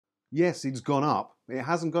Yes, it's gone up. It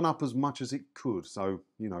hasn't gone up as much as it could, so,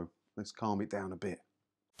 let's calm it down a bit.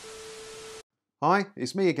 Hi,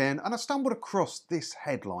 it's me again, and I stumbled across this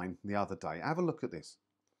headline the other day. Have a look at this.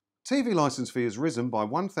 TV licence fee has risen by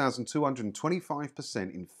 1,225%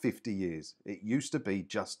 in 50 years. It used to be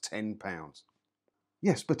just £10.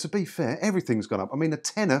 Yes, but to be fair, everything's gone up. I mean, a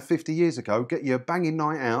tenner 50 years ago, get you a banging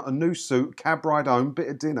night out, a new suit, cab ride home, bit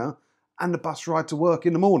of dinner, and the bus ride to work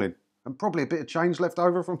in the morning. And probably a bit of change left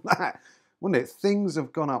over from that, wouldn't it? Things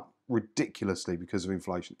have gone up ridiculously because of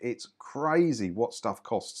inflation. It's crazy what stuff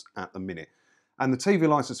costs at the minute. And the TV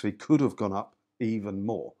licence fee could have gone up even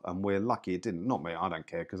more. And we're lucky it didn't. Not me, I don't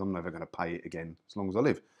care, because I'm never going to pay it again as long as I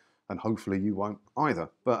live. And hopefully you won't either.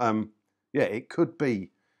 But yeah, it could be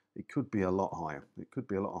a lot higher. It could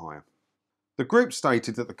be a lot higher. The group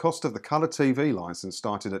stated that the cost of the colour TV licence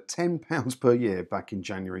started at £10 per year back in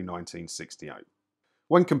January 1968.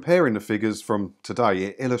 When comparing the figures from today,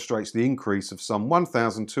 it illustrates the increase of some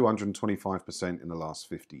 1,225% in the last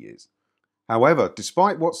 50 years. However,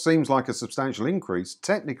 despite what seems like a substantial increase,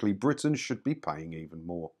 technically Britain should be paying even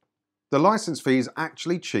more. The licence fee is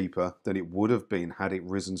actually cheaper than it would have been had it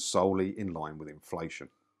risen solely in line with inflation.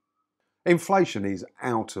 Inflation is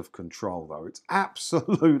out of control though. It's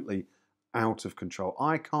absolutely out of control.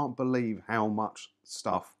 I can't believe how much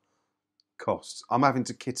stuff costs. I'm having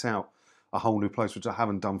to kit out a whole new place, which I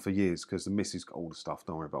haven't done for years because the missus got all the stuff.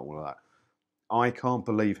 Don't worry about all of that. I can't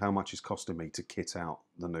believe how much it's costing me to kit out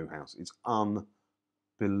the new house. It's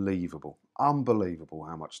unbelievable. Unbelievable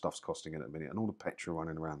how much stuff's costing in a minute. And all the petrol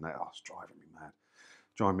running around there. Oh, it's driving me mad.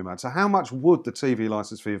 Driving me mad. So how much would the TV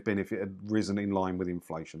licence fee have been if it had risen in line with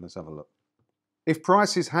inflation? Let's have a look. If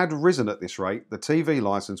prices had risen at this rate, the TV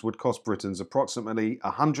licence would cost Britons approximately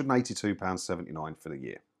 £182.79 for the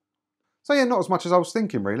year. So yeah, not as much as I was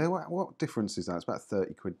thinking really. What difference is that? It's about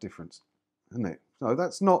 £30 difference, isn't it?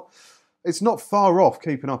 So it's not far off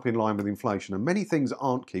keeping up in line with inflation. And many things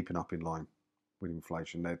aren't keeping up in line with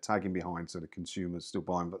inflation. They're tagging behind so the consumer's still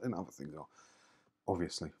buying, but then other things are,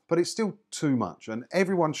 obviously. But it's still too much. And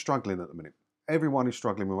everyone's struggling at the minute. Everyone is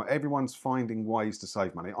struggling with it. Everyone's finding ways to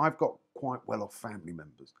save money. I've got quite well-off family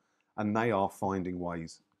members and they are finding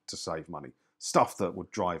ways to save money. Stuff that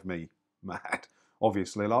would drive me mad.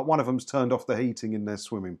 Obviously, like one of them's turned off the heating in their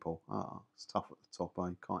swimming pool. It's tough at the top,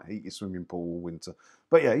 eh? Can't heat your swimming pool all winter.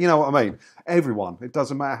 But yeah, you know what I mean. Everyone, it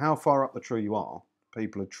doesn't matter how far up the tree you are,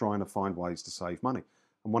 people are trying to find ways to save money.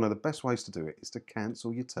 And one of the best ways to do it is to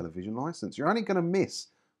cancel your television licence. You're only going to miss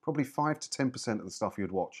probably 5 to 10% of the stuff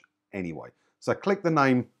you'd watch anyway. So click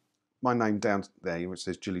my name down there, which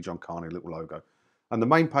says ChilliJonCarne, little logo. And the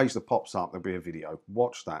main page that pops up, there'll be a video.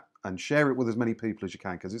 Watch that and share it with as many people as you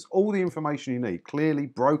can because it's all the information you need, clearly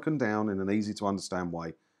broken down in an easy to understand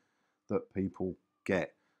way that people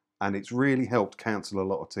get. And it's really helped cancel a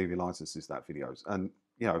lot of TV licenses, that videos. And,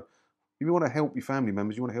 if you want to help your family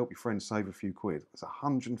members, you want to help your friends save a few quid, it's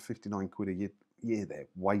 £159 a year there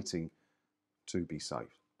waiting to be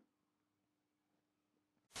saved.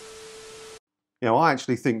 I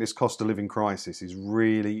actually think this cost of living crisis is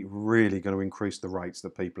really, really going to increase the rates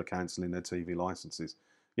that people are cancelling their TV licences.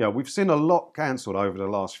 We've seen a lot cancelled over the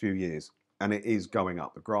last few years, and it is going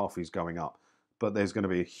up. The graph is going up. But there's going to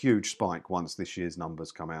be a huge spike once this year's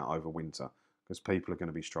numbers come out over winter, because people are going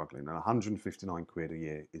to be struggling. And £159 a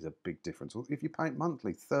year is a big difference. If you pay it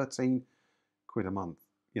monthly, £13 a month.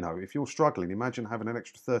 If you're struggling, imagine having an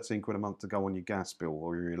extra £13 a month to go on your gas bill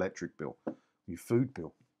or your electric bill, your food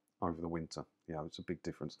bill over the winter. It's a big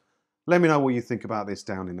difference. Let me know what you think about this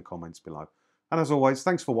down in the comments below. And as always,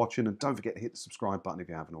 thanks for watching, and don't forget to hit the subscribe button if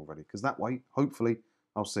you haven't already, because that way, hopefully,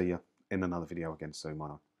 I'll see you in another video again soon,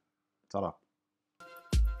 won't I? Ta-da.